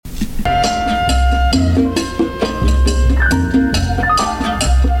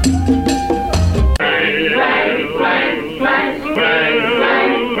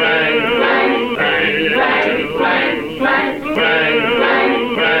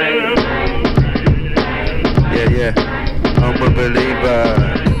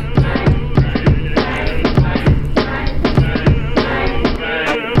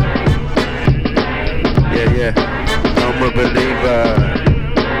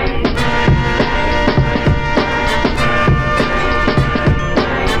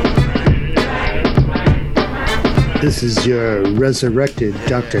This is your resurrected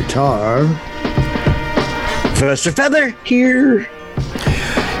Dr. Tar. Professor Feather here.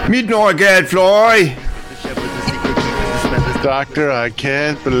 Meet Norgad Floy. Doctor, I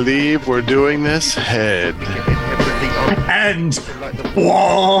can't believe we're doing this head. And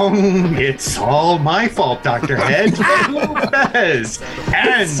boom! It's all my fault, Dr. Head. Lopez.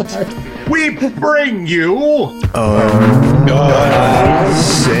 And we bring you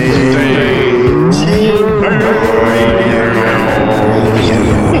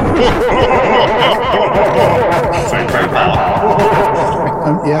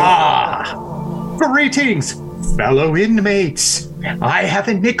greetings, fellow inmates. I have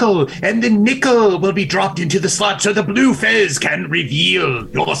a nickel, and the nickel will be dropped into the slot so the blue fez can reveal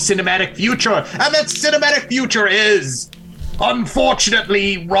your cinematic future. And that cinematic future is,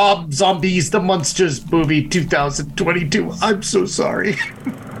 unfortunately, Rob Zombie's The Munsters movie 2022. I'm so sorry.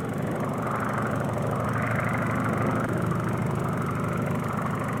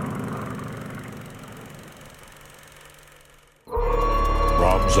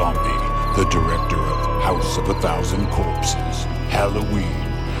 Rob Zombie, the director of House of a Thousand Corpses, Halloween,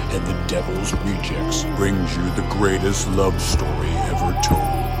 and The Devil's Rejects, brings you the greatest love story ever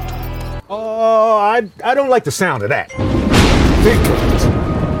told. Oh, I don't like the sound of that. Think of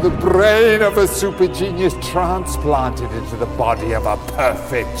it. The brain of a super genius transplanted into the body of a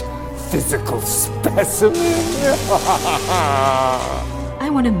perfect physical specimen. I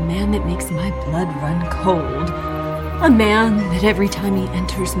want a man that makes my blood run cold. A man that every time he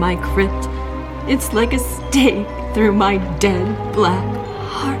enters my crypt, it's like a stake through my dead black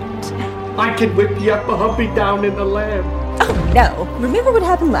heart. I can whip you up a humpy down in the lamb. Oh no, remember what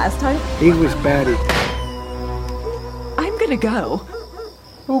happened last time? He was battered. I'm gonna go.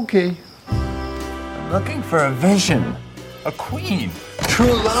 Okay. I'm looking for a vision, a queen,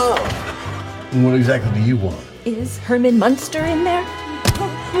 true love. And what exactly do you want? Is Herman Munster in there?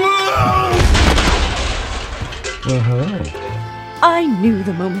 I knew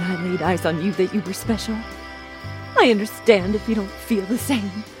the moment I laid eyes on you that you were special. I understand if you don't feel the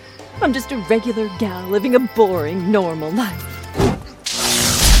same. I'm just a regular gal living a boring, normal life.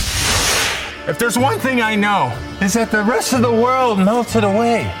 If there's one thing I know, is that the rest of the world melted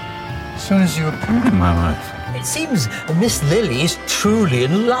away as soon as you appeared in my life. It seems Miss Lily is truly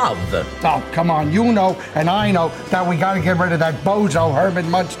in love. Oh, come on, you know and I know that we gotta get rid of that bozo Herman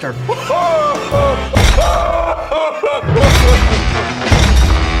Munster.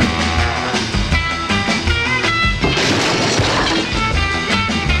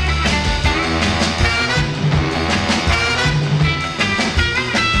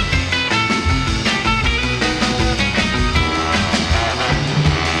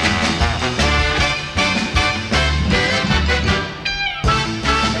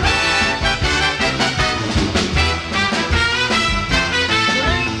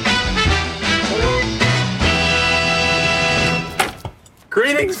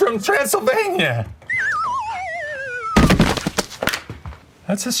 Greetings from Transylvania.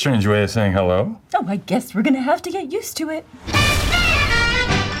 That's a strange way of saying hello. Oh, I guess we're gonna have to get used to it.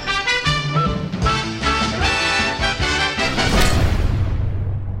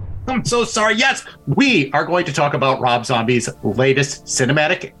 I'm so sorry. Yes, we are going to talk about Rob Zombie's latest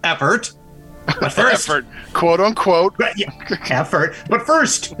cinematic effort. But first, effort, quote unquote. Effort. But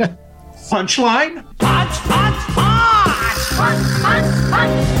first, punchline. Punch, punch, punch! Punch, punch,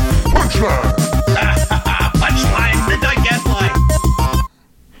 punch! Punchline! Punchline, midnight gaslight.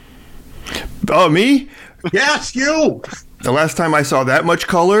 Oh, me? Yes, you. The last time I saw that much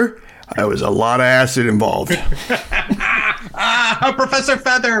color, I was a lot of acid involved. Professor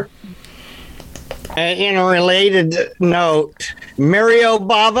Feather. In a related note, Mario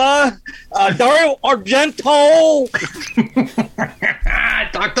Bava, Dario Argento.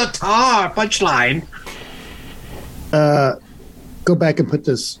 Dr. Tar, punchline. Go back and put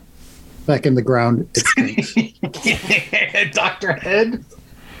this back in the ground. Dr. Head.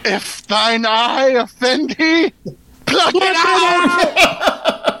 If thine eye offend thee, pluck it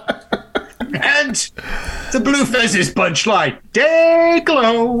out! And the Blue Fezz's punchline.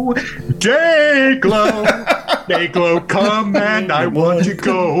 Dayglow, Dayglow, Dayglow, come and I want to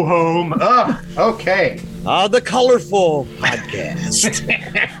go home. Okay. The colorful podcast.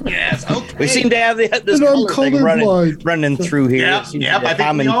 Yes, okay. We seem to have this color thing running through here. Yeah, I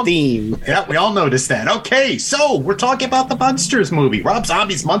think theme. Yeah, we all noticed that. Okay, so we're talking about the Munsters movie, Rob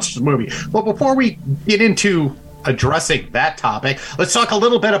Zombie's Munsters movie. But before we get into addressing that topic, let's talk a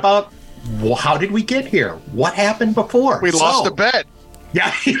little bit about how did we get here? What happened before? We lost a bet.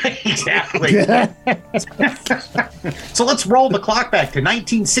 Yeah, exactly. So let's roll the clock back to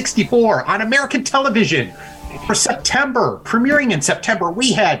 1964 on American television. for September, premiering in September,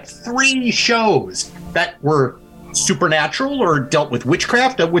 we had 3 shows that were supernatural or dealt with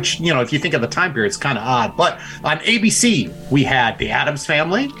witchcraft, which, if you think of the time period, it's kind of odd. But on ABC, we had The Addams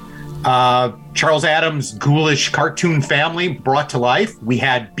Family, Charles Addams' ghoulish cartoon family brought to life. We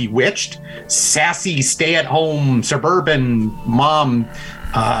had Bewitched, sassy stay-at-home suburban mom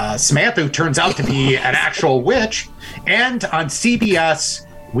Samantha, who turns out to be an actual witch. And on CBS,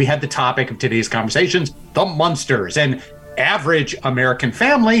 we had the topic of today's conversations, the Munsters, an average American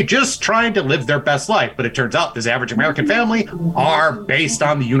family just trying to live their best life. But it turns out this average American family are based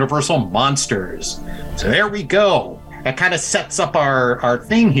on the universal monsters. So there we go. That kind of sets up our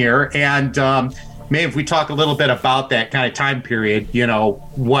thing here. And maybe if we talk a little bit about that kind of time period,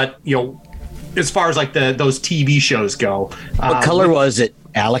 as far as like those TV shows go. What color was it,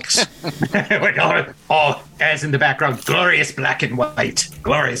 Alex? Oh, as in the background, glorious black and white.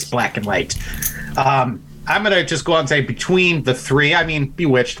 Glorious black and white. I'm going to just go out and say between the 3, I mean,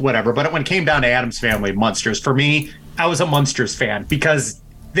 Bewitched, whatever. But when it came down to Addams Family, Munsters, for me, I was a Munsters fan because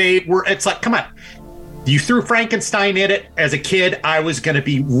it's like, come on. You threw Frankenstein in it as a kid. I was going to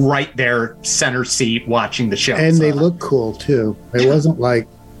be right there, center seat, watching the show. And they look cool, too. It wasn't like,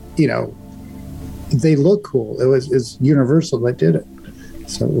 they look cool. It's Universal that did it.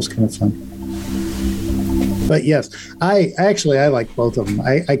 So it was kind of fun. But yes, I like both of them.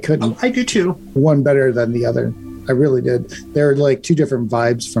 I couldn't. I do too. One better than the other. I really did. They were like 2 different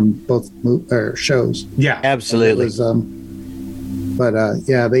vibes from both shows. Yeah, absolutely. It was,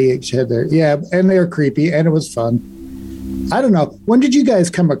 they each had and they were creepy, and it was fun. I don't know. When did you guys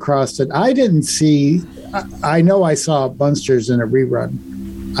come across it? I didn't see. I know I saw Munsters in a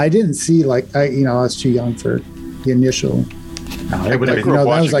rerun. I didn't see I was too young for the initial. No, it would have been. No,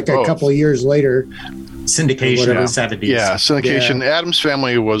 that was like a couple of years later. Syndication in the 70s. Yeah, syndication. Yeah. Addams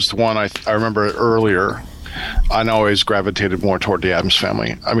Family was the one I remember earlier. I always gravitated more toward the Addams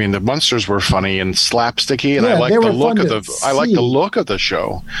Family. I mean, the Munsters were funny and slapsticky, and I liked the look of the look of the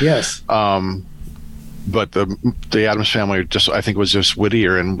show. Yes. But the Addams Family I think was just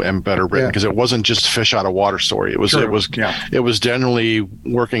wittier and better written because it wasn't just fish out of water story. It was generally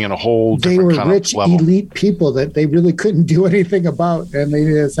working in a whole different kind rich, of level. Elite people that they really couldn't do anything about, and they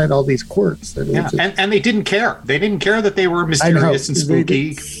just had all these quirks. And they didn't care. They didn't care that they were mysterious and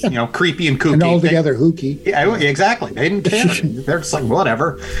spooky, creepy and kooky. And altogether hooky. Yeah, exactly. They didn't care. They're just like,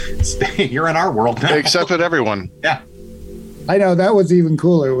 whatever. You're in our world now. They accepted everyone. Yeah. I know. That was even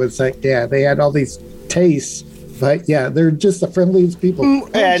cooler. It was like, they had all these tastes, but they're just the friendliest people.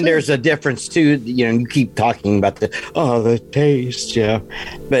 And there's a difference too. You keep talking about the taste,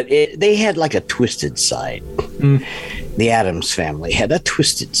 but they had like a twisted side. The Addams Family had a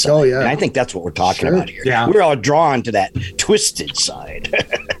twisted side. Oh yeah, and I think that's what we're talking about here. Yeah, we're all drawn to that twisted side.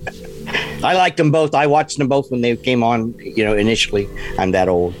 I liked them both. I watched them both when they came on. Initially, I'm that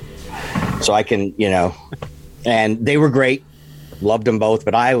old, so I can and they were great. Loved them both,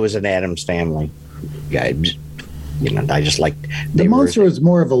 but I was an Addams Family guy. I just liked the Munster was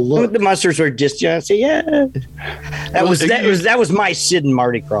more of a look. The Munsters were just that was my Sid and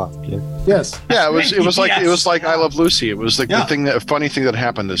Marty Krofft. Yes. Yeah, it was like I Love Lucy. It was like the funny thing that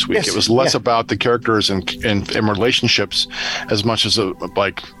happened this week. Yes. It was less about the characters and relationships as much as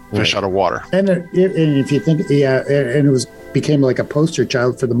like fish out of water. And if you think, and it became like a poster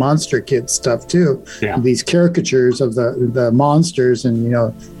child for the Monster Kids stuff too. Yeah. These caricatures of the monsters and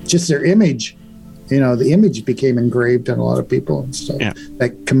just their image. The image became engraved on a lot of people and stuff. Yeah.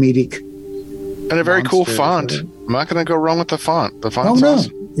 That comedic. And a very cool font. I'm not going to go wrong with the font. The font's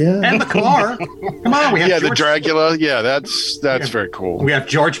awesome. Yeah. And the car. Come on, we have the Dracula. Yeah, that's very cool. We have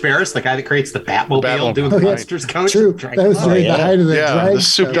George Barris, the guy that creates the Batmobile, doing the Monsters coach. True. That was during the height of the drag. The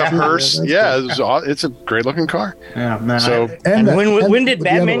souped up hearse. It's a great looking car. Yeah, man. So, when did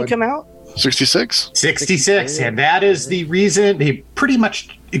Batman come out? 66. 66, and that is the reason, the pretty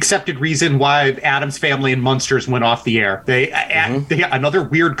much accepted reason why Addams Family and Munsters went off the air. They another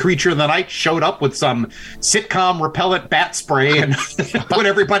weird creature in the night showed up with some sitcom repellent bat spray and put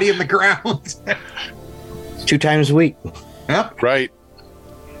everybody in the ground. 2 times a week. Yep. Right.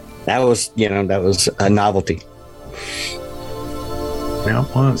 That was a novelty. Yeah,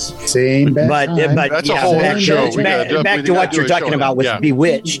 it was. Same but that's a whole other show. Back to what you're talking about with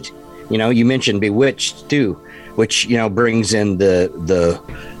Bewitched. You mentioned Bewitched too, which brings in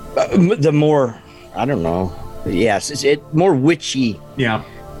the more, I don't know. Yes, it's more witchy. Yeah.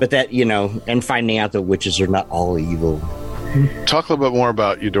 But that and finding out that witches are not all evil. Talk a little bit more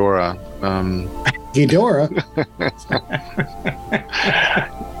about Eudora. Eudora.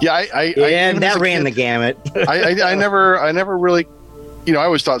 Yeah, that ran the gamut. I never really I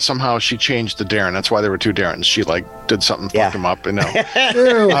always thought somehow she changed the Darren. That's why there were two Darrens. She did something, fucked him up, and no.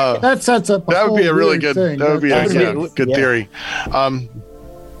 That sets up. That would be a really good. Thing. That would be a good theory.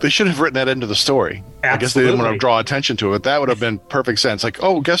 They should have wrten that into the story. Absolutely. I guess they didn't want to draw attention to it. That would have been perfect sense. Like,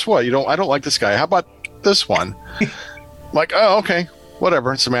 oh, guess what? I don't like this guy. How about this one? Like, oh, okay, whatever.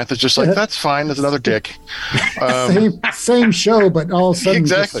 And Samantha's just like, that's fine. There's another dick. Same show, but all of a sudden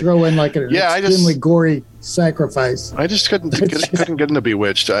just throw in like an extremely gory sacrifice. I just couldn't get into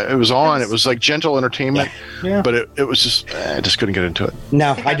Bewitched. It was on. It was like gentle entertainment, but it was just I just couldn't get into it.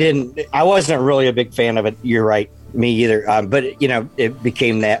 No, I didn't. I wasn't really a big fan of it. You're right. Me either. But it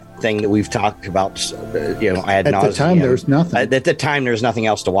became that thing that we've talked about. I had at the time there was nothing. At the time there was nothing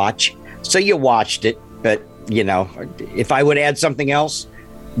else to watch, so you watched it. But if I would add something else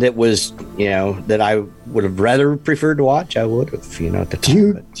that was that I would have rather preferred to watch, I would have. At the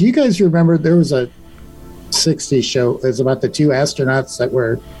time. Do you guys remember there was a 60s show? It was about the two astronauts that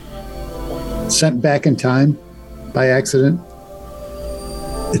were sent back in time by accident.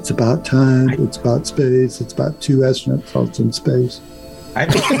 It's about time. It's about space. It's about two astronauts out in space.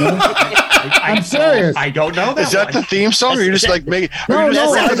 I'm serious. I don't know that. Is that the theme song, or you just like make? No, that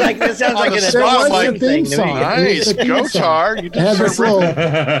sounds like an theme song. Nice, go Tar. You just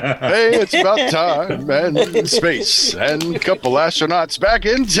hey, it's about time and space and a couple astronauts back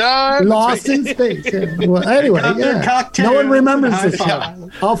in time. Lost in space. Well, anyway, no one remembers this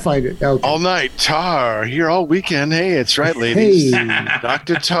song. I'll find it. Okay. All night, Tar. Here all weekend. Hey, it's right, ladies. Hey.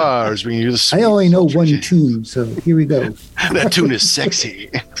 Dr. Tar's bringing you the. I only know one tune, so here we go. That tune is sexy.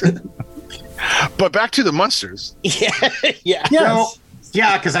 But back to the Munsters. Yeah.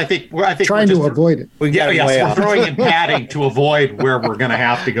 Because I think trying to avoid it. We're throwing in padding to avoid where we're going to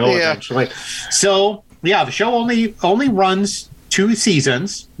have to go eventually. So the show only runs 2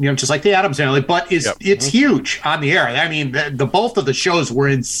 seasons, just like the Addams Family, but it's huge on the air. I mean, the both of the shows were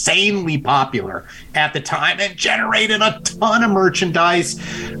insanely popular at the time and generated a ton of merchandise.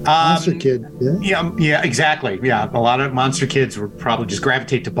 Monster Kid, yeah, exactly. Yeah, a lot of Monster Kids would probably just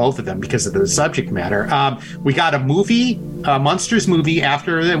gravitate to both of them because of the subject matter. We got a movie, a Munsters movie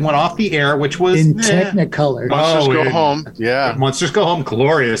after it went off the air, which was in Technicolor. Monsters Go Home. Yeah, Monsters Go Home,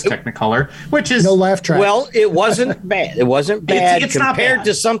 glorious Technicolor, which is no laugh track. Well, it wasn't bad. It wasn't bad it's compared not bad.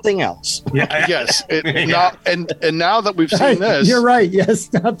 To something else. Yes. Now that we've seen this, you're right. Yes,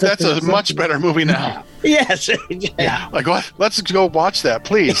 that's a much better movie now. Yes. Like what? Let's go watch that,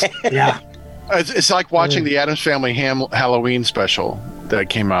 please. Yeah. It's like watching the Addams Family Halloween special that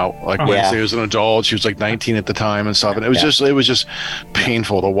came out Wednesday as an adult. She was like 19 at the time and stuff, and it was just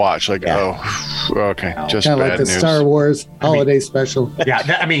painful to watch. Like, okay, just kind of bad like the news. Star Wars holiday special.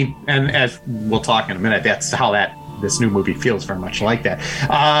 Yeah, and as we'll talk in a minute, that's how this new movie feels very much like that.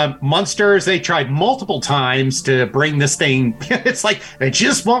 Munsters, they tried multiple times to bring this thing. It's like they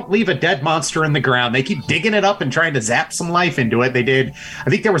just won't leave a dead monster in the ground. They keep digging it up and trying to zap some life into it. They did.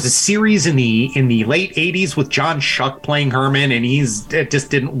 I think there was a series in the late 80s with John Schuck playing Herman, and it just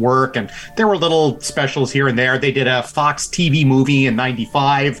didn't work. And there were little specials here and there. They did a Fox TV movie in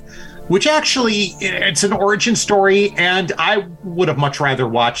 '95. Which actually, it's an origin story, and I would have much rather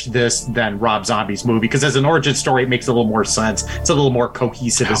watched this than Rob Zombie's movie, because as an origin story, it makes a little more sense. It's a little more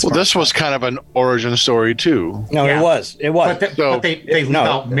cohesive. Well, this was kind of an origin story, too. No, it was. But they leave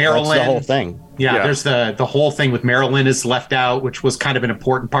out Marilyn. That's the whole thing. Yeah, there's the whole thing with Marilyn is left out, which was kind of an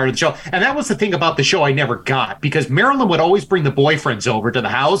important part of the show. And that was the thing about the show I never got, because Marilyn would always bring the boyfriends over to the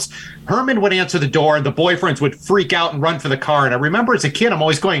house. Herman would answer the door, and the boyfriends would freak out and run for the car. And I remember as a kid, I'm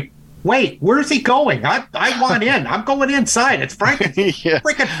always going, wait, where's he going? I want in. I'm going inside. It's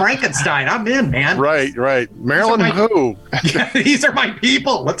freaking Frankenstein. I'm in, man. Right. Marilyn who? These are my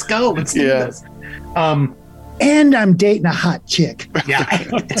people. Let's go. Let's do this. And I'm dating a hot chick. Yeah,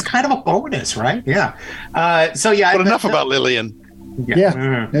 it's kind of a bonus, right? Yeah. But enough about Lillian.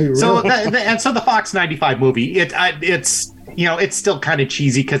 Yeah. So the Fox 95 movie, it's it's still kind of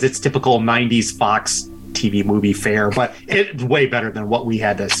cheesy because it's typical 90s Fox TV movie fare, but it's way better than what we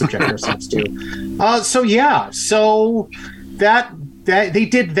had to subject ourselves to. So that they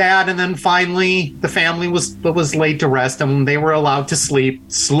did that, and then finally the family was laid to rest, and they were allowed to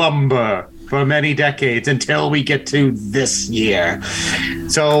slumber for many decades until we get to this year.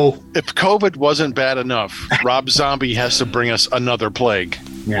 So if COVID wasn't bad enough, Rob Zombie has to bring us another plague.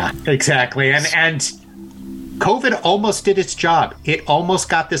 Yeah, exactly. And COVID almost did its job. It almost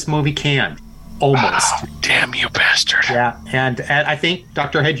got this movie canned. Almost. Oh, damn you, bastard. Yeah, and I think,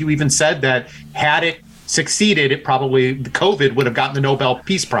 Dr. Head, you even said that had it succeeded, it probably, COVID would have gotten the Nobel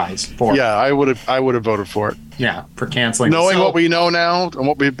Peace Prize for it. Yeah, I would have voted for it. Yeah, for canceling. Knowing what we know now and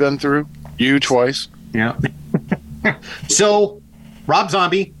what we've been through, you twice. Yeah. So Rob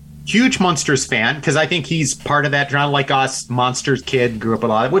Zombie, huge Munsters fan, because I think he's part of that genre, like us, Monsters kid, grew up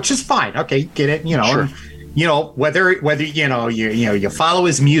with a lot of, which is fine. Okay, get it, Sure. Whether you follow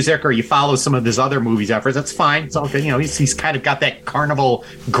his music or you follow some of his other movies efforts, that's fine. It's okay. He's kind of got that carnival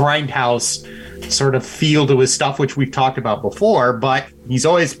grindhouse sort of feel to his stuff, which we've talked about before, but he's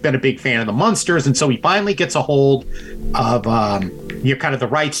always been a big fan of the Munsters, and so he finally gets a hold of kind of the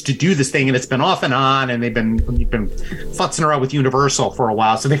rights to do this thing, and it's been off and on, and they've been futzing around with Universal for a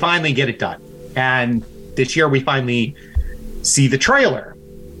while, so they finally get it done. And this year we finally see the trailer,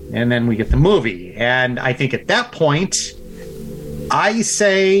 and then we get the movie, and I think at that point I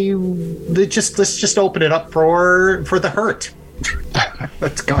say let's just open it up for the Hurt.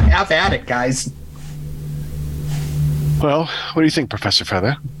 Let's go have at it, guys. Well, what do you think, Professor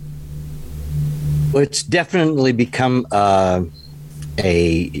Feather? Well, it's definitely become a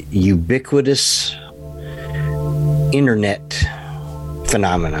ubiquitous internet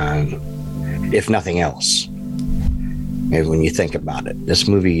phenomenon, if nothing else. And when you think about it, this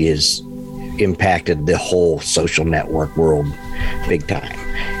movie has impacted the whole social network world big time.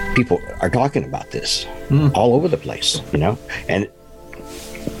 People are talking about this all over the place, and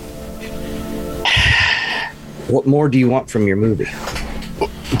what more do you want from your movie?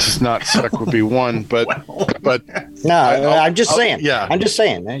 It's not suck would be one, but no, I'm just saying. Yeah, I'm just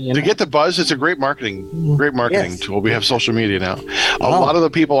saying. To get the buzz, it's a great marketing tool. We have social media now. A lot of the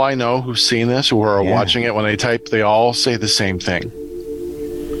people I know who've seen this, who are watching it, when they type, they all say the same thing.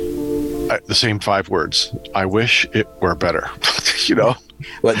 The same 5 words. I wish it were better.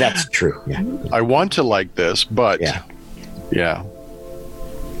 Well, that's true. Yeah. I want to like this, but yeah.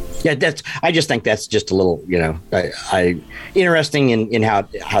 I just think that's just a little, interesting in how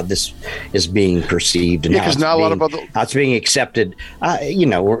this is being perceived and how it's being accepted.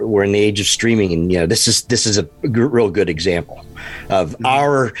 We're in the age of streaming, and this is a real good example of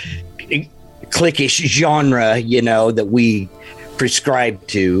our cliquish genre, that we prescribe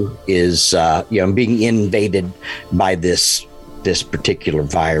to is being invaded by this particular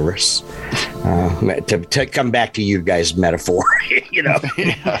virus. To come back to you guys' metaphor,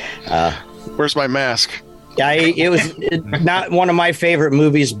 where's my mask? It was not one of my favorite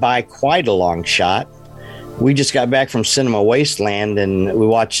movies by quite a long shot. We just got back from Cinema Wasteland, and we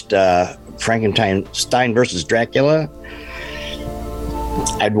watched Frankenstein versus Dracula.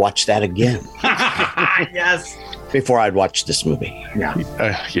 I'd watch that again. Yes. Before I'd watch this movie.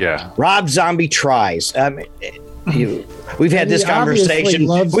 Yeah. Rob Zombie tries. We've had this conversation.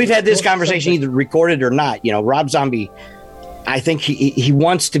 We've had this conversation either recorded or not. Rob Zombie, I think he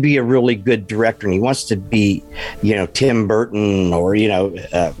wants to be a really good director, and he wants to be, Tim Burton or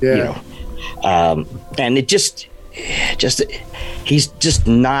and it just he's just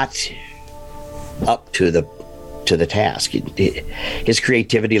not up to the task. His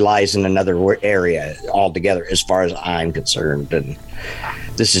creativity lies in another area altogether, as far as I'm concerned, and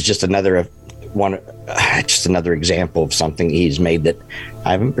this is just another example of something he's made that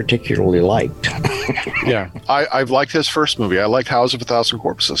I haven't particularly liked. Yeah, I've liked his first movie. I liked House of a Thousand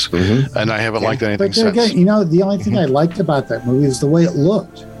Corpses, and I haven't liked anything since. Again, the only thing I liked about that movie is the way it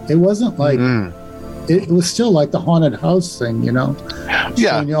looked. It wasn't like it was still like the haunted house thing,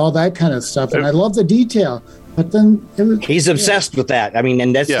 showing all that kind of stuff, and I love the detail. But then he's obsessed with that. I mean,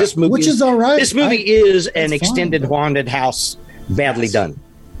 and that's this movie, which is all right. This movie is an extended haunted house, badly done.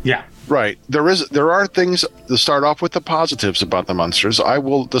 Yeah. Right. There are things to start off with the positives about the Munsters.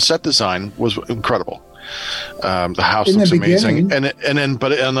 The set design was incredible. The house looks amazing, and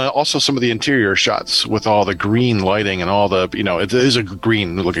also some of the interior shots with all the green lighting and all the it is a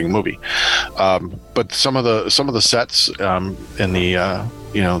green looking movie. But some of the sets in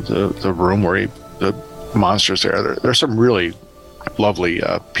the room where the monsters there's some really lovely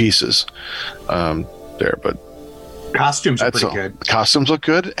pieces there, but. Costumes are pretty good. Costumes look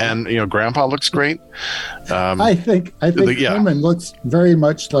good, and Grandpa looks great. I think Herman looks very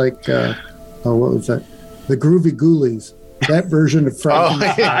much like what was that? The Groovy Ghoulies. That version of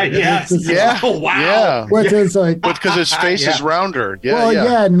Frankenstein. Yes. Oh wow. Yeah. Because his face is rounder.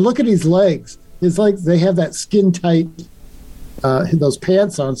 Yeah. And look at his legs. His legs, they have that skin tight those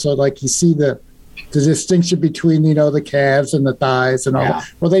pants on, so like you see the distinction between the calves and the thighs and all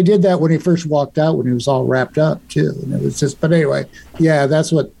that. Well, they did that when he first walked out, when he was all wrapped up too, and it was just. But anyway, that's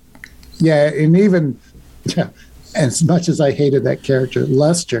what. Yeah, and even as much as I hated that character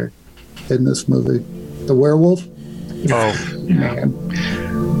Lester in this movie, the werewolf. Oh man.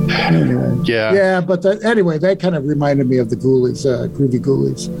 Anyway, yeah. But anyway, that kind of reminded me of the Ghoulies, Groovy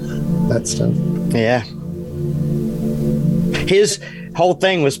Ghoulies, that stuff. Yeah. whole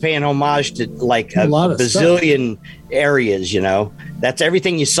thing was paying homage to like a bazillion areas. That's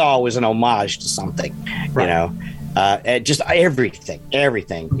everything you saw was an homage to something. Right. Just everything,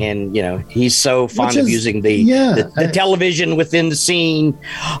 and he's so fond of using the television within the scene.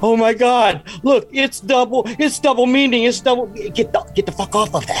 Oh my God! Look, it's double meaning. It's double. Get the fuck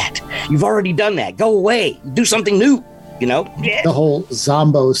off of that. You've already done that. Go away. Do something new. The whole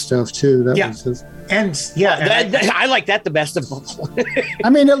Zombo stuff too. That was just. I like that the best of all. I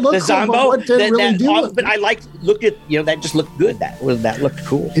mean, it looked cool, but what did it really do? But I look at that just looked good. That looked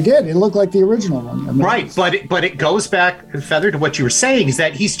cool. It did. It looked like the original one. I mean, right, but it goes back, Feather, to what you were saying, is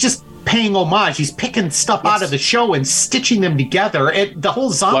that he's just paying homage. He's picking stuff out of the show and stitching them together. The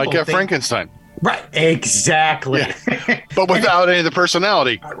whole Zombo thing, Frankenstein. Right, exactly. Yeah. But without any of the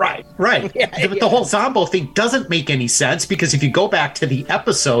personality. Right. The whole Zombo thing doesn't make any sense, because if you go back to the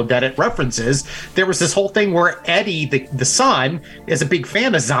episode that it references, there was this whole thing where Eddie, the son, is a big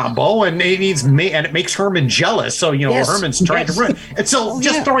fan of Zombo, and it makes Herman jealous. So Herman's trying to ruin. And so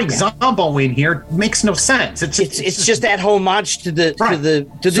throwing Zombo in here makes no sense. It's just that homage to the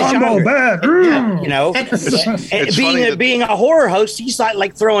Zombo genre. Bad. Being a horror host, he's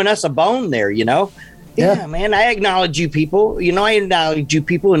like throwing us a bone there. Yeah, man, I acknowledge you people. I acknowledge you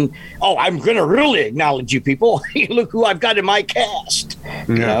people, and I'm gonna really acknowledge you people. Look who I've got in my cast.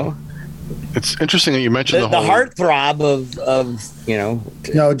 It's interesting that you mentioned the heartthrob of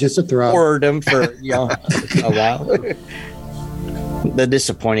no, just a throb. Boredom for a while. The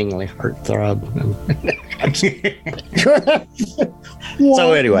disappointingly heartthrob.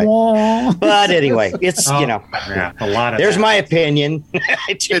 So anyway, it's a lot of. There's my opinion.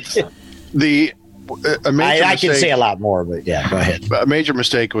 The I can say a lot more, but go ahead. A major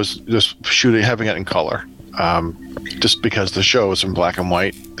mistake was just having it in color, just because the show is in black and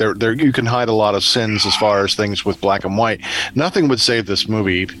white. There you can hide a lot of sins as far as things with black and white. Nothing would save this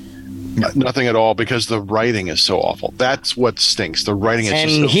movie. Nothing at all, because the writing is so awful. That's what stinks. The writing is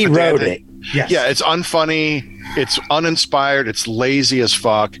just so he wrote it. Yes. Yeah, it's unfunny. It's uninspired. It's lazy as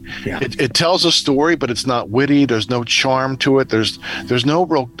fuck. Yeah. It tells a story, but it's not witty. There's no charm to it. There's no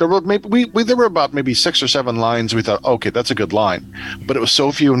real. There were about maybe 6 or 7 lines. We thought, okay, that's a good line, but it was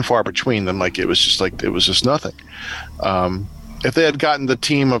so few and far between. Then it was just nothing. If they had gotten the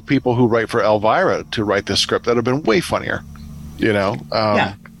team of people who write for Elvira to write this script, that'd have been way funnier.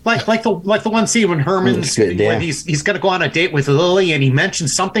 Like the one scene when Herman's when he's going to go on a date with Lily, and he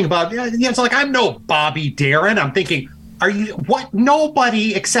mentions something about it's like, I'm no Bobby Darin. I'm thinking, are you what?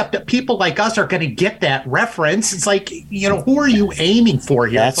 Nobody except people like us are going to get that reference. It's like, who are you aiming for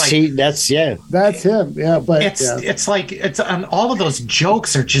here? That's him. Yeah, but it's like and all of those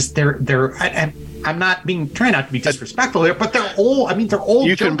jokes are just they're. I'm trying not to be disrespectful here, but they're old. I mean, they're old.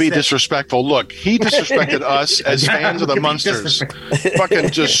 You can be disrespectful. Look, he disrespected us as fans of the Munsters.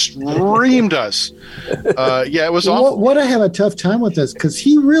 Fucking just screamed us. It was awful. What I have a tough time with this, because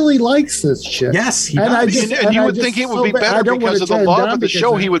he really likes this shit. Yes, he does. And you would think it would be better because of the love of the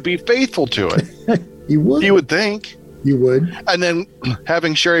show. He would be faithful to it. He would. You would think. You would. And then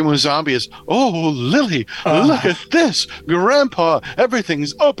having Sherry Moon Zombie is, Lily, look at this. Grandpa,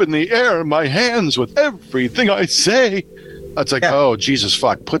 everything's up in the air in my hands with everything I say. It's like, oh, Jesus,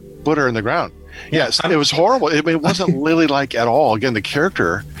 fuck. Put her in the ground. Yes, it was horrible. It wasn't Lily-like at all. Again, the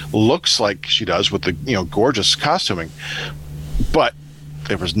character looks like she does with the gorgeous costuming. But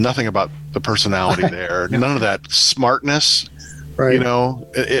there was nothing about the personality there. None of that smartness. Right.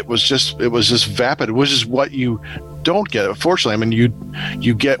 It was just vapid. It was just what you don't get. Unfortunately, I mean,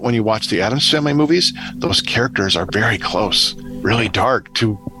 you get when you watch the Addams Family movies. Those characters are very close, really dark.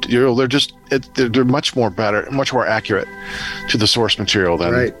 They're much more better, much more accurate to the source material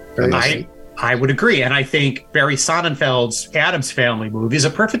than. Right. I would agree, and I think Barry Sonnenfeld's Addams Family movie is a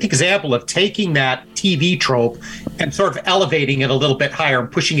perfect example of taking that TV trope and sort of elevating it a little bit higher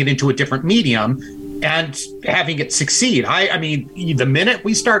and pushing it into a different medium. And having it succeed. I mean, the minute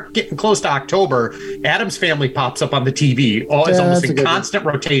we start getting close to October, Addams Family pops up on the TV. It's almost in constant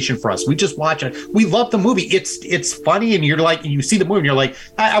rotation for us. We just watch it. We love the movie. It's funny, and you see the movie, and you're like,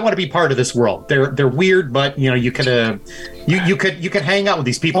 I want to be part of this world. They're weird, but you could hang out with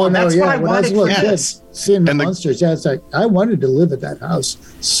these people, and that's what I wanted. Seeing the Munsters, it's like I wanted to live at that house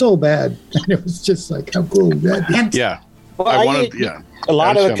so bad, and it was just like, how cool would that be? Well, a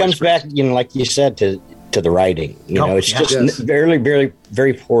lot of it comes back, like you said, to the writing. It's just very, very,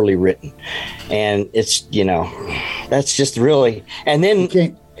 very poorly written, and it's that's just really. And then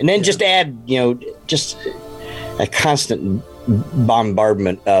just add just a constant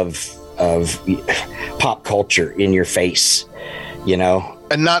bombardment of pop culture in your face.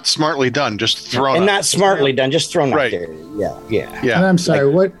 And not smartly done, just thrown. And up. not smartly done, just thrown right. up there. Yeah. And I'm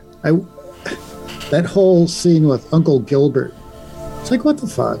sorry, that whole scene with Uncle Gilbert. It's like, what the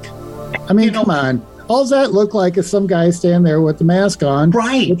fuck? I mean, come on. All that looked like is some guy standing there with the mask on,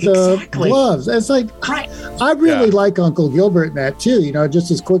 right? With the gloves. It's like, I really like Uncle Gilbert in that too.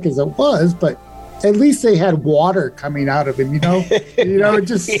 Just as quick as it was, but at least they had water coming out of him.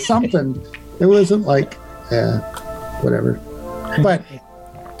 Just something. It wasn't like, whatever. But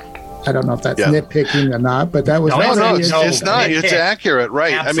I don't know if that's nitpicking or not. But that was no. It's not. It's accurate,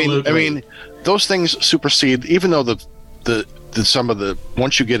 right? Absolutely. I mean, those things supersede. Even though the some of the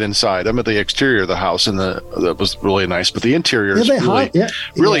once you get inside, the exterior of the house and that was really nice, but the interior is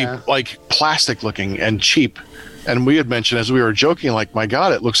really like plastic looking and cheap. And we had mentioned as we were joking, like, my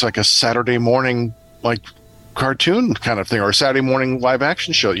God, it looks like a Saturday morning like cartoon kind of thing, or a Saturday morning live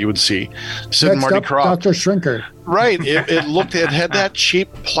action show you would see. Sid and Marty Krofft, Dr. Shrinker. Right. It had that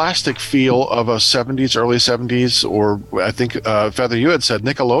cheap plastic feel of a 70s, early 70s, or I think Feather, you had said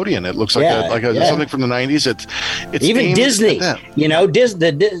Nickelodeon. It looks like something from the 90s. It's even Disney.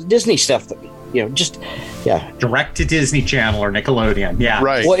 The Disney stuff. Direct to Disney Channel or Nickelodeon. Yeah.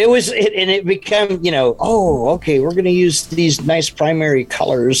 Right. Well, it became, okay, we're going to use these nice primary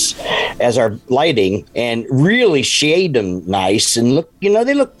colors as our lighting and really shade them nice and look,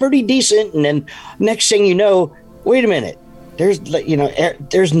 they look pretty decent. And then next thing you know, wait a minute,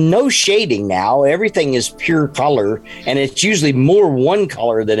 there's no shading now. Everything is pure color, and it's usually more one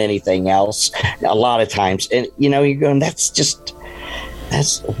color than anything else a lot of times. And, you're going,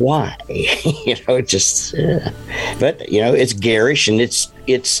 that's why, but it's garish, and it's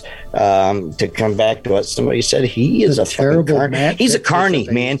to come back to what somebody said, he is a terrible man. He's a carny,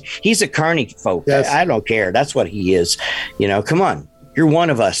 man. He's a carny folk. Yes. I don't care. That's what he is. Come on. You're one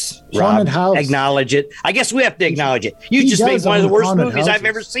of us, Rob. Acknowledge it. I guess we have to acknowledge it. You just made one of the worst movies I've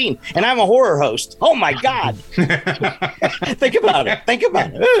ever seen, and I'm a horror host. Oh my God! Think about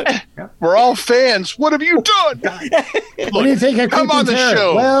it. We're all fans. What have you done? What do you think? Come on the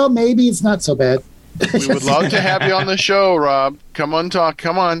show. Well, maybe it's not so bad. We would love to have you on the show, Rob. Come on, talk.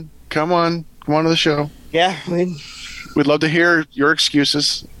 Come on to the show. Yeah, we'd love to hear your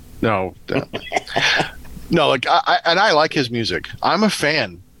excuses. No. No, like I like his music. I'm a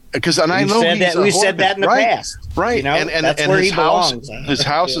fan because I know we said that in the past, right? And that's where his house, his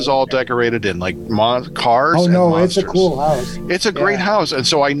house is all decorated in like cars. Oh no, it's a cool house. It's a great house, and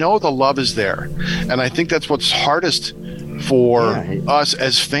so I know the love is there, and I think that's what's hardest for us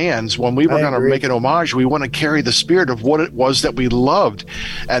as fans when we were going to make an homage. We want to carry the spirit of what it was that we loved,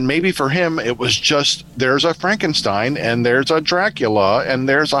 and maybe for him it was just there's a Frankenstein and there's a Dracula and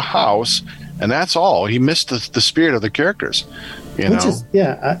there's a house. And that's all. He missed the spirit of the characters, or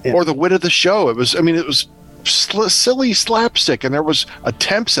the wit of the show. It was silly slapstick, and there was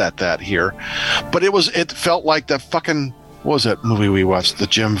attempts at that here, but it felt like the fucking, what was that movie we watched? The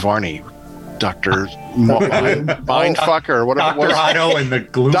Jim Varney, Dr. Mindfucker, or whatever. Dr. Otto and the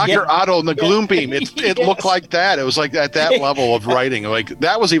Gloom. Dr. Otto and the Gloom Beam. It looked like that. It was like at that level of writing. Like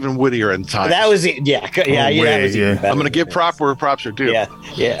that was even wittier in time. That was it. Yeah. I'm going to give props where props are due.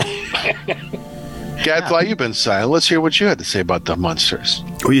 Yeah. Gadfly, you've been silent. Let's hear what you had to say about the Munsters.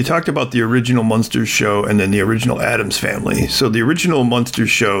 Well, you talked about the original Munsters show and then the original Addams Family. So the original Munsters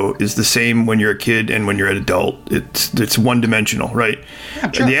show is the same when you're a kid and when you're an adult. It's one-dimensional, right?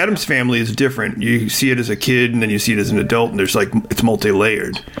 Yeah, sure. And the Addams Family is different. You see it as a kid and then you see it as an adult, and there's it's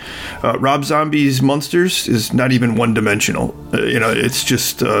multi-layered. Rob Zombie's Munsters is not even one-dimensional. It's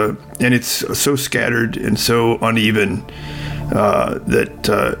just and it's so scattered and so uneven. That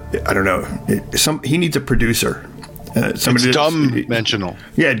I don't know. He needs a producer. It's dumb-mentional.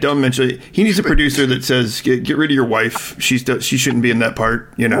 Yeah, dumb-mentional. He needs a producer that says, "Get rid of your wife. She shouldn't be in that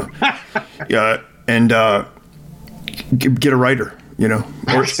part." And get a writer.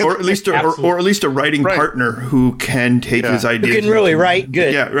 Or at least a writing partner who can take his ideas. Who can really write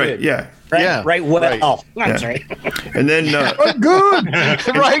good. Yeah, right. Good. Yeah. Right well. Right. Oh, I'm sorry. And then good.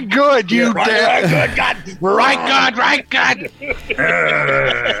 Right good. You right good. Right good.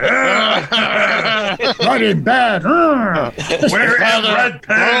 Writing bad. Where is red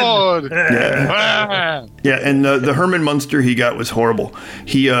pen? Yeah. And the Herman Munster he got was horrible.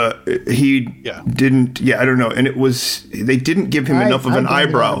 He didn't. Yeah, I don't know. And they didn't give him enough of an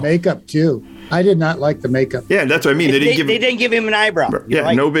eyebrow. Makeup too. I did not like the makeup. Yeah, that's what I mean. They didn't give him an eyebrow.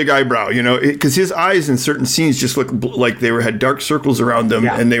 Yeah, no big eyebrow, because his eyes in certain scenes just look like they had dark circles around them,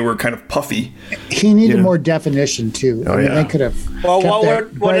 and they were kind of puffy. He needed more definition too. They could have. Well,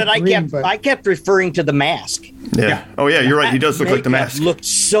 I kept referring to the mask. Yeah. Oh yeah, you're right. He does look like the mask. Looked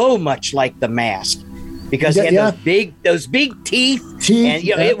so much like the mask. because he had those big teeth, and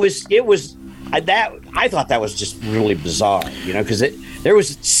it was that I thought that was just really bizarre, because there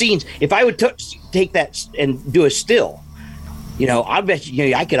was scenes. If I would take that and do a still, I bet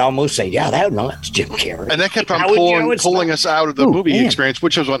I could almost say, that's Jim Carrey. And that kept on pulling us out of the movie experience,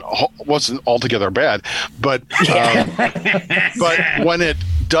 which wasn't altogether bad. But but when it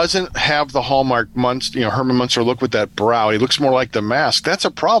doesn't have the hallmark Munster, Herman Munster look with that brow, he looks more like The Mask. That's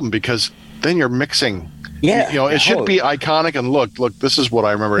a problem because then you're mixing. Yeah, it should be iconic and look, this is what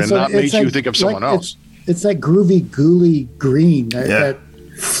I remember, and not make you think of someone else. It's that groovy, gooey green. That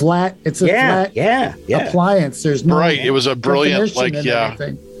flat. It's a flat appliance. There's no right. It was a brilliant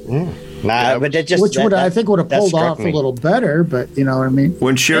but that just I think would have pulled off a little better. But you know what I mean.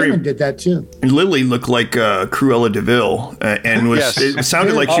 When Sherry did that too, Lily looked like Cruella DeVille, and it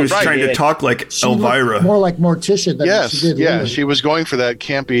sounded like she was trying to talk like Elvira, more like Morticia than she did. Yeah, she was going for that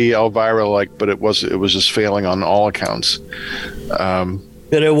campy Elvira but it was just failing on all accounts.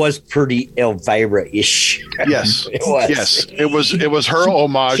 But it was pretty Elvira-ish. Yes, it was. Yes, it was her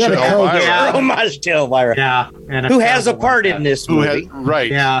homage to Elvira. Her homage to Elvira. Yeah, and who has a part in this movie?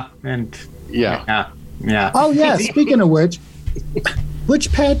 Right. Yeah, and yeah. Oh yeah. Speaking of which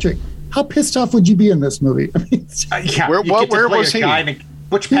Patrick? How pissed off would you be in this movie? I mean, where was he?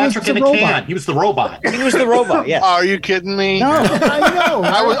 Which Patrick in a can? He was the robot. He was the robot. Yes. Are you kidding me? No, I know.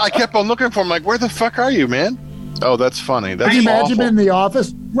 I kept on looking for him. Like, where the fuck are you, man? Oh, that's funny. That's Can you imagine awful. him in the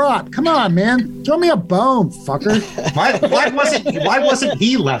office? Rob, come on, man. Throw me a bone, fucker. Why wasn't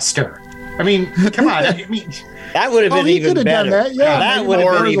he Lester? I mean, come on. I mean, that would have been even better. That. Yeah, that would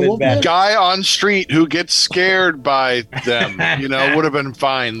have been even better. Guy on street who gets scared by them, would have been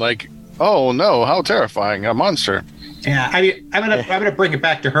fine. Like, oh no, how terrifying, a monster. Yeah, I mean, I'm gonna bring it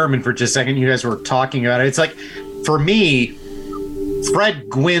back to Herman for just a second. You guys were talking about it. It's like, for me, Fred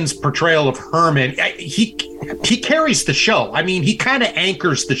Gwynne's portrayal of Herman, he carries the show. I mean, he kind of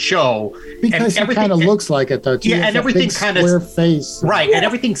anchors the show because he kind of looks like it, though. Too. Yeah, and everything kind of face, right, and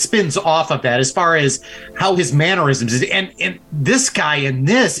everything spins off of that as far as how his mannerisms is. And this guy in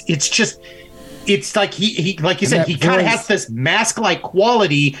this, it's like he like you said, he kind of has this mask-like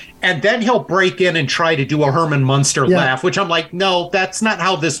quality, and then he'll break in and try to do a Herman Munster laugh, which I'm like, no, that's not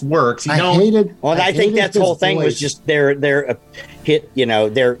how this works. I think that whole thing was just their hit.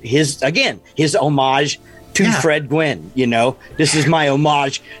 His homage to Fred Gwynne. This is my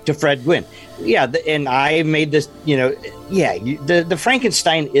homage to Fred Gwynne. Yeah, and I made this. The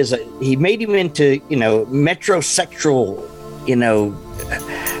Frankenstein he made him into metrosexual.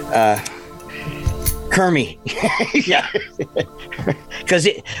 Kermie. Yeah. Because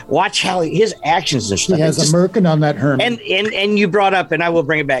watch how his actions and stuff. He has a merkin on that Herman. And you brought up, and I will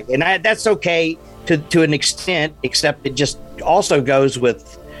bring it back, and that's okay to an extent, except it just also goes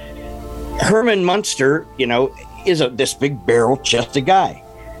with Herman Munster, is this big barrel-chested guy.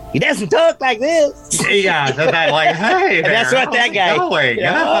 He doesn't talk like this. Yeah, that like, hey, there, that's what that guy. Going?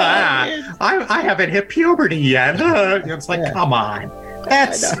 I haven't hit puberty yet. It's like, come on.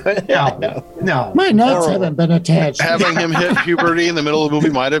 That's no. My nuts haven't been attached. Having him hit puberty in the middle of the movie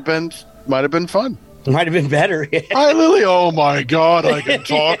might have been fun. Might have been better. Hi, Lily. Oh my God, I can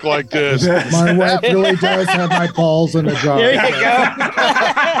talk like this. My wife really does have my balls in a jar. There you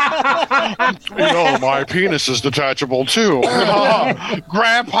go. My penis is detachable too.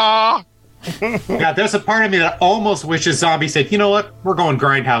 Grandpa. Yeah, there's a part of me that almost wishes Zombie said, you know what, we're going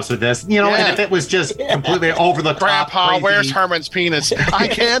Grindhouse with this. And if it was just completely over the top. Grandpa, crazy. Where's Herman's penis? I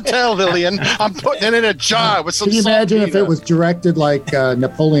can't tell, Lillian. I'm putting it in a jar with some. Can you imagine if it was directed like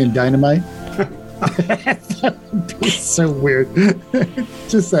Napoleon Dynamite? That would be so weird.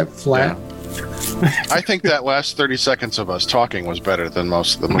 Just that flat. Yeah. I think that last 30 seconds of us talking was better than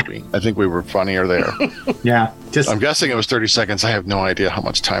most of the movie. I think we were funnier there. Yeah. I'm guessing it was 30 seconds. I have no idea how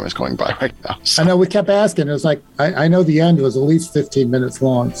much time is going by right now. So. I know we kept asking. It was like, I know the end was at least 15 minutes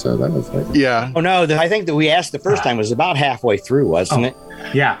long. So that was like. Yeah. Oh, no. I think that we asked the first time was about halfway through, wasn't it?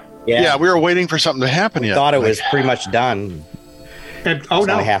 Yeah. Yeah. We were waiting for something to happen yet. Thought it was pretty much done.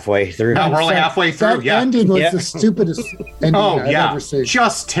 Only halfway through. No, we're only halfway through. That ending was the stupidest ending I've ever seen.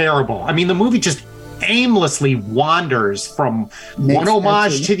 Just terrible. I mean, the movie just aimlessly wanders from one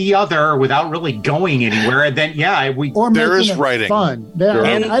homage to the other without really going anywhere. And then, there is writing. Fun.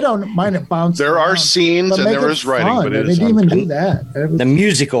 And I don't mind it bouncing. There are scenes and there is writing, but they didn't even do that. The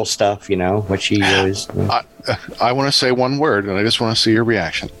musical stuff, which he always. I want to say one word, and I just want to see your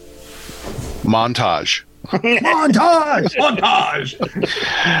reaction. Montage. Montage.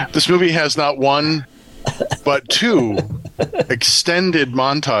 This movie has not one, but two extended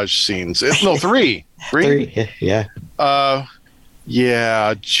montage scenes. No, three. Three. Yeah.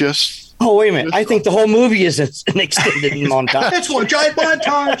 Yeah. Just Oh, wait a minute. I think the whole movie is an extended montage. It's one giant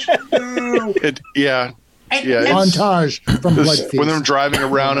montage. Montage from Blood Feast. When they're driving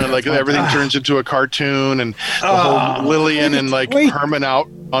around and like everything turns into a cartoon and the whole Lillian and like Herman out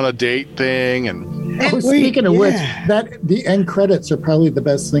on a date thing. And speaking of which, the end credits are probably the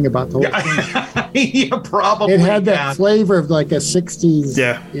best thing about the whole thing. Probably. It had that flavor of like a 60s,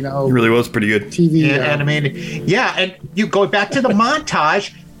 it really was pretty good. TV animated. Yeah, and you go back to the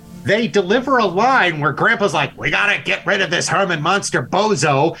montage, they deliver a line where Grandpa's like, we gotta get rid of this Herman Munster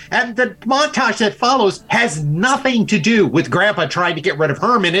bozo, and the montage that follows has nothing to do with Grandpa trying to get rid of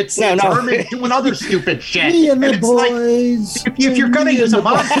Herman. It's Herman doing other stupid shit. Me and the boys. Like, if you're gonna use a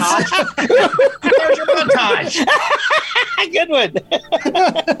montage, there's your montage. Good one.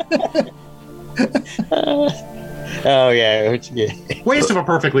 Oh yeah, waste of a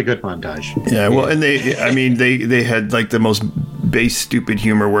perfectly good montage. Yeah, well, and they had like the most base stupid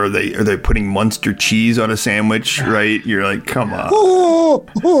humor where they're putting Munster cheese on a sandwich, right? You're like, come on.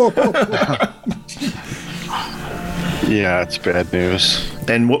 Yeah, it's bad news.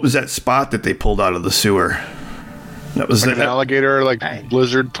 And what was that spot that they pulled out of the sewer? That was like an alligator, like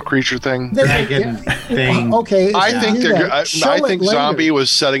blizzard creature thing. Thing. Okay, I think Zombie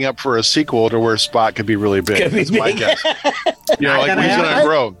was setting up for a sequel to where Spot could be really big. That's my guess. He's gonna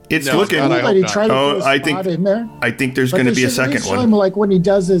grow. It's looking. I think there's going to be a second one. Like when he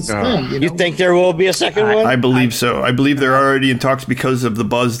does his thing. You think there will be a second one? I believe so. I believe they're already in talks because of the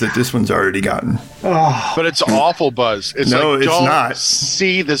buzz that this one's already gotten. But it's awful buzz. It's not.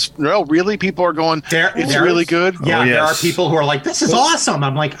 See this? No, really? People are going. It's really good. Yeah. There are people who are like, "This is awesome."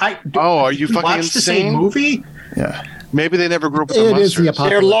 I'm like, are you fucking watch insane? The same movie? Yeah. Maybe they never grew up with the Munsters.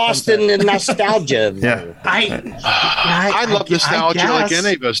 They're lost in the nostalgia. I love nostalgia like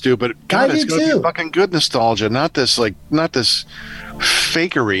any of us do, but God, it's going to be fucking good nostalgia, not this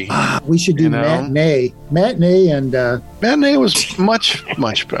fakery. We should do Matinee, and Matinee was much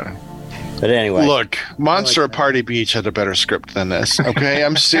better. But anyway, look, Monster at Party Beach had a better script than this. Okay,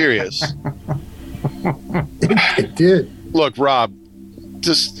 I'm serious. It did. Look, Rob,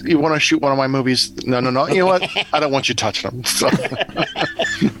 you want to shoot one of my movies? No. You know what? I don't want you touching them. So.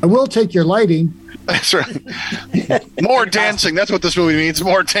 I will take your lighting. That's right. More dancing. That's what this movie means.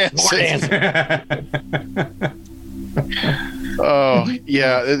 More dancing. Oh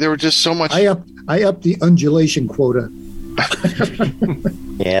yeah, there were just so much. I upped the undulation quota.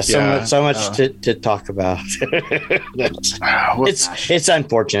 Yeah, so much to talk about. It's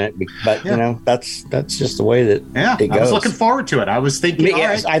unfortunate, but that's just the way that it goes. I was looking forward to it. I was thinking,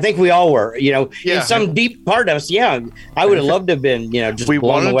 I think we all were. In some deep part of us, I would have loved to have been, just we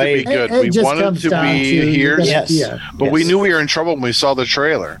blown wanted away. to be good. We wanted to be here. Yes, but we knew we were in trouble when we saw the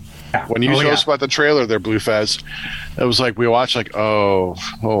trailer. When you told us about the trailer there, Blue Fez, it was like we watched like, oh,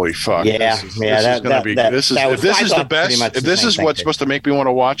 holy fuck. This is gonna be this is if this is the best, if this is what's supposed to make me want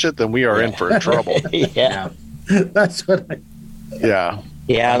to watch it, then we are in for trouble. That's what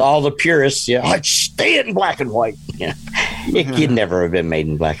all the purists, I'd stay in black and white. It could never have been made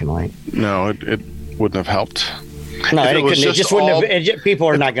in black and white. No, it wouldn't have helped. No, it just wouldn't have. People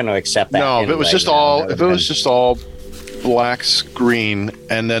are not going to accept that. No, anyway, if it was just all black screen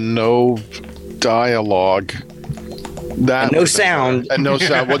and then no dialogue, no sound,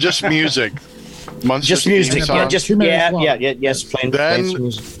 well, just music. Just music. Yes, plain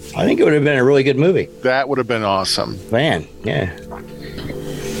music. I think it would have been a really good movie. That would have been awesome, man. Yeah.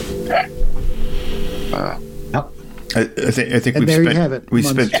 I think we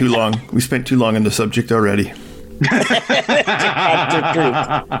spent too long. We spent too long on the subject already.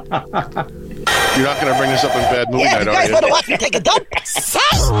 You're not going to bring this up in bad movie night, are you? Want to take a dump?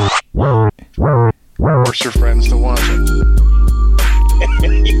 Force your friends to watch it.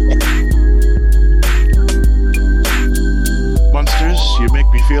 Munsters, you make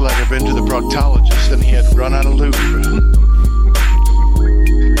me feel like I've been to the proctologist and he had run out of lube.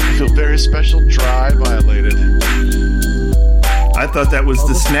 I feel very special, dry, violated. I thought that was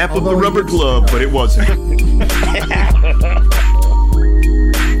the snap of the rubber glove, but it wasn't.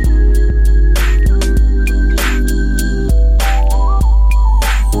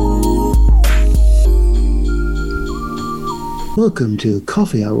 Welcome to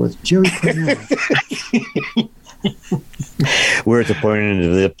Coffee Hour with Jerry Cornell. We're at the point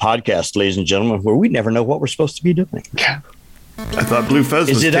of the podcast, ladies and gentlemen, where we never know what we're supposed to be doing. I thought Blue Fez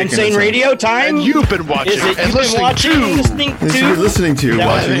was taking us. Is it Unsane Radio time? And you've been watching and listening to. You're listeing to. Is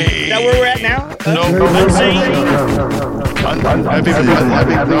that where we're at now? No. Unsane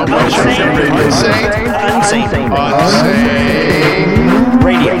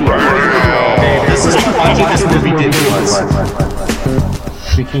Radio. This is how watching this movie did to us.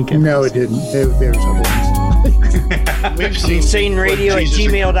 We can't get No, it didn't. There's other ones. We've seen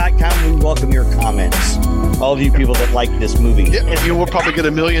UnsaneRadio@gmail.com. We welcome your comments. All of you people that like this movie. Yeah, you will probably get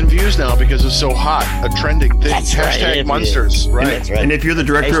 1 million views now because it's so hot. A trending thing. That's Hashtag right. Munsters. Right. That's right. And if you're the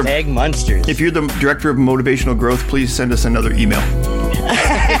director Hashtag Munsters. If you're the director of motivational growth, please send us another email.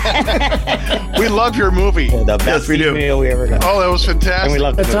 We love your movie. The best email we ever got. Oh, that was fantastic. And we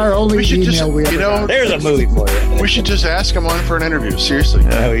love That's our only email we ever got. There's a movie for you. We should just ask him on for an interview. Seriously.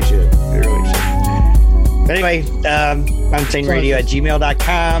 Yeah, we should. We really should. But anyway,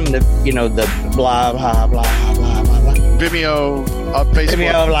 UnsaneRadio@gmail.com. The blah blah blah blah blah blah. Vimeo, Facebook,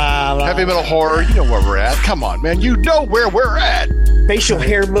 Vimeo, blah blah. Heavy Metal Horror. You know where we're at. Come on, man. You know where we're at. Facial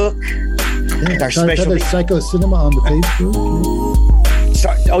Hair Book. Yeah, Our specialty. Psycho Cinema on the Facebook.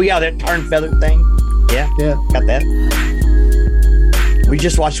 Oh yeah, that tar and feather thing. Yeah, got that. We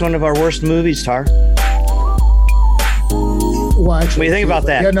just watched one of our worst movies, Tar. Well, actually, what do you think about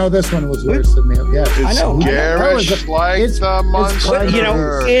that? Yeah, no, this one was worse than the other. Yeah, I know. Garish like the monster. But,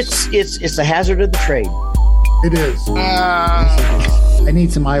 it's a hazard of the trade. It is. I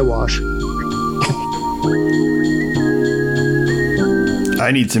need some eye wash.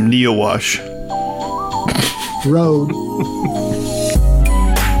 I need some Neo Wash. Road.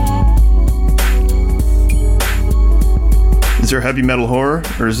 Is there Heavy Metal Horror,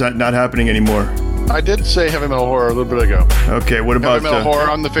 or is that not happening anymore? I did say Heavy Metal Horror a little bit ago. Okay, what about Heavy Metal Horror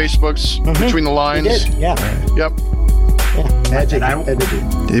on the Facebooks, Between the Lines? You did, yeah. Yep. Magic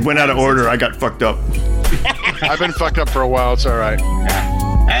editing. It went out of order. I got fucked up. I've been fucked up for a while. It's all right.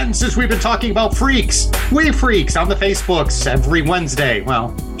 And since we've been talking about freaks, we freaks on the Facebooks every Wednesday.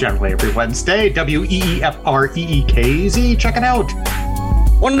 Well, generally every Wednesday. WEEFREEKZ. Check it out.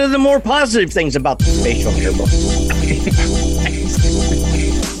 One of the more positive things about the Facial Hair Book.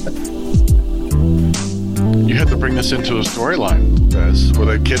 You had to bring this into a storyline, guys, where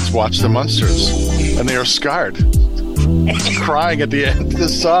the kids watch the Munsters and they are scarred, crying at the end,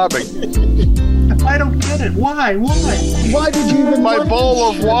 just sobbing. I don't get it. Why? Why did you even? My bowl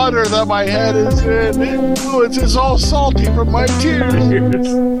of water that my head is in, it's all salty from my tears.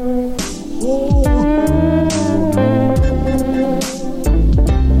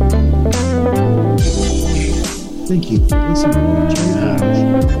 Thank you for listening.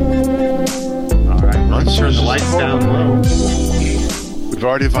 Let's turn the lights down low. We've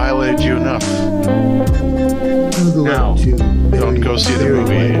already violated you enough. Now, don't go see the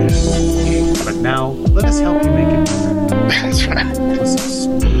movie. But now, let us help you make it. That's right.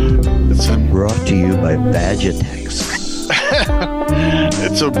 It's brought to you by Badgetex.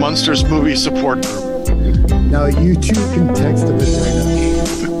 It's a Munsters movie support group. Now you too can text the vagina.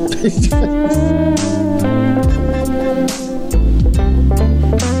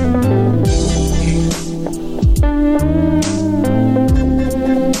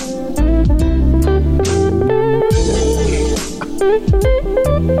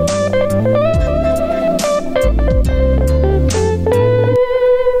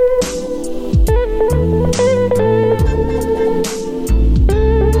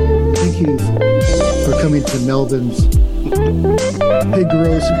 To Melvin's pig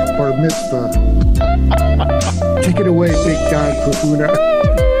roast bar mitzvah. Take it away, Big Don Kahuna.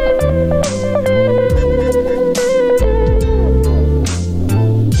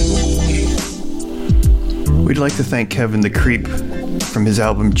 We'd like to thank Kevin the Creep from his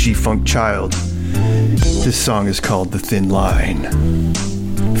album G-Funk Child. This song is called The Thin Line,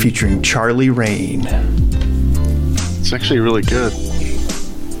 featuring Charlie Rain. It's actually really good.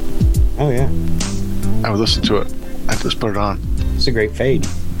 Oh, yeah. I would listen to it. I just put it on. It's a great fade.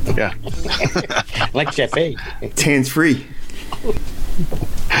 Yeah. Like that fade. It's hands-free.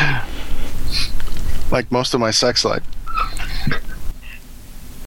 Like most of my sex life.